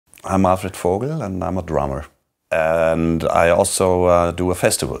I'm Alfred Vogel and I'm a drummer. And I also do a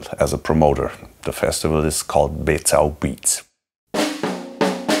festival as a promoter. The festival is called Bezau Beatz.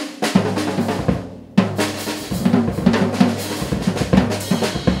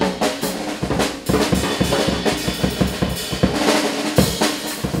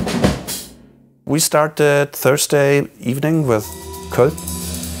 We started Thursday evening with qöölp,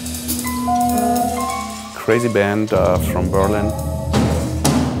 crazy band from Berlin.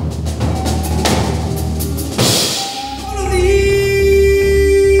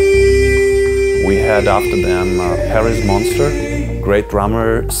 We had after them Paris Monster, great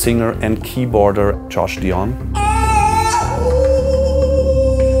drummer, singer and keyboarder Stian.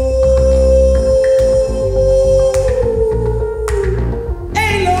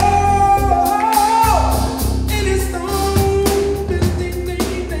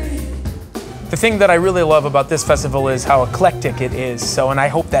 The thing that I really love about this festival is how eclectic it is. And I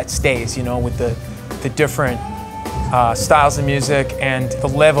hope that stays, you know, with the different styles of music, and the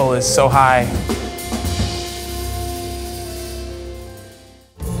level is so high.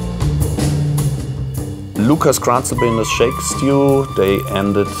 Lucas Kranzelbinder's Shake Stew, they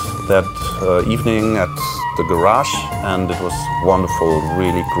ended that evening at the garage, and it was wonderful,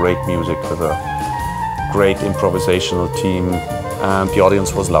 really great music with a great improvisational team, and the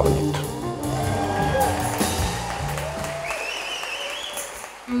audience was loving it.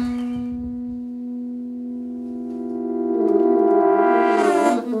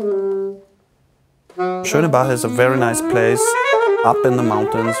 Schönebach is a very nice place, up in the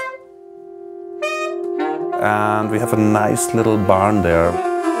mountains. And we have a nice little barn there.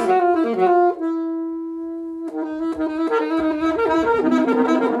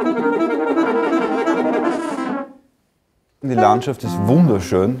 Die Landschaft ist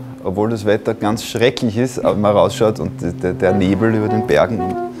wunderschön, obwohl das Wetter ganz schrecklich ist, aber man rausschaut und der Nebel über den Bergen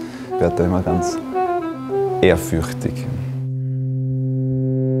wird da immer ganz ehrfürchtig.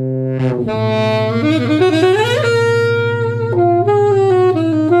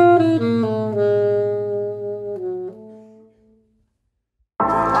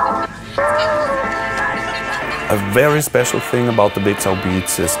 A very special thing about the Bezau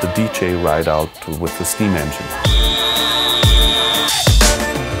Beatz is the DJ ride out with the steam engine.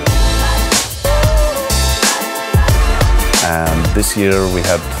 And this year we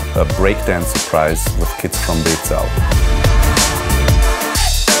had a breakdance surprise with kids from Bezau.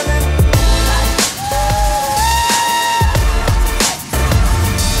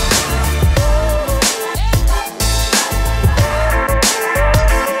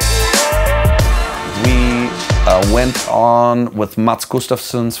 Went on with Mats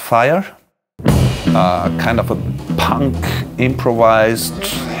Gustafsson's Fire, kind of a punk, improvised,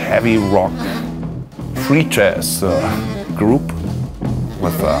 heavy rock, free jazz group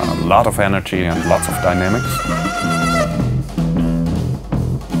with a lot of energy and lots of dynamics.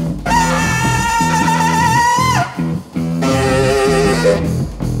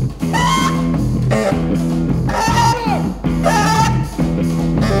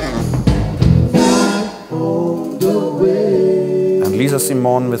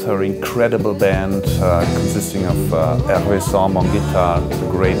 Simone with her incredible band consisting of Jahre on guitar, the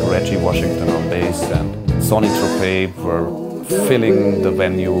great Reggie Washington on bass, and Sonny Tropez were filling the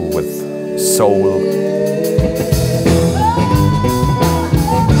venue with soul.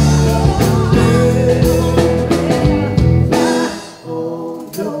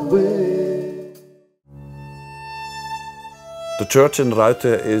 The church in Reute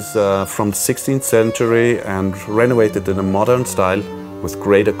is from the 16th century and renovated in a modern style, with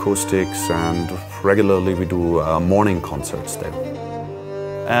great acoustics, and regularly we do morning concerts there.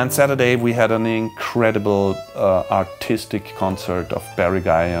 And Saturday we had an incredible artistic concert of Barry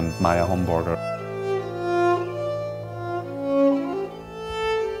Guy and Maya Hmburger.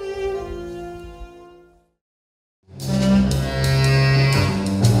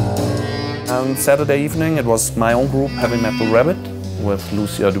 And Saturday evening it was my own group, Heavy Metal Rabbit, with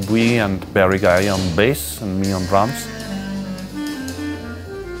Lucia Dubuis and Barry Guy on bass and me on drums.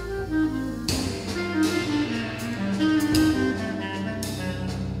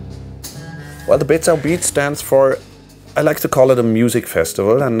 Well, the Bezau Beatz stands for, I like to call it a music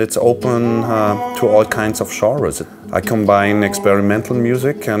festival, and it's open to all kinds of genres. I combine experimental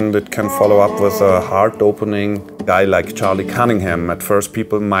music, and it can follow up with a heart-opening guy like Charlie Cunningham. At first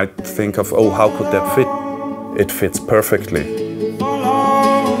people might think of, oh, how could that fit? It fits perfectly.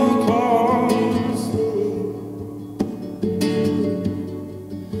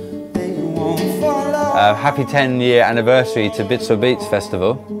 Happy 10-year anniversary to Bezau Beatz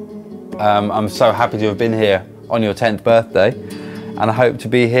Festival. I'm so happy to have been here on your 10th birthday, and I hope to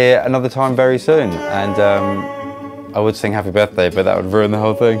be here another time very soon. And I would sing happy birthday, but that would ruin the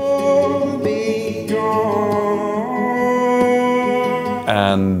whole thing.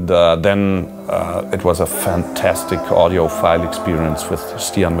 And then it was a fantastic audiophile experience with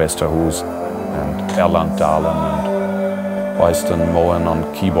Stian Westerhus and Erland Dahlen and Øystein Moen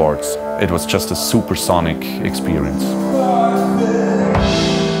on keyboards. It was just a supersonic experience.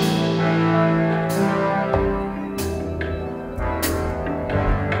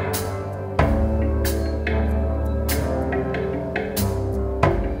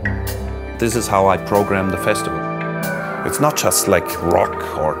 This is how I program the festival. It's not just like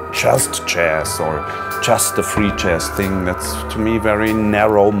rock or just jazz or just the free jazz thing. That's, to me, very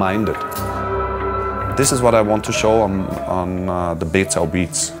narrow-minded. This is what I want to show on the Bezau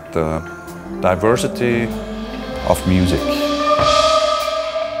Beatz, the diversity of music.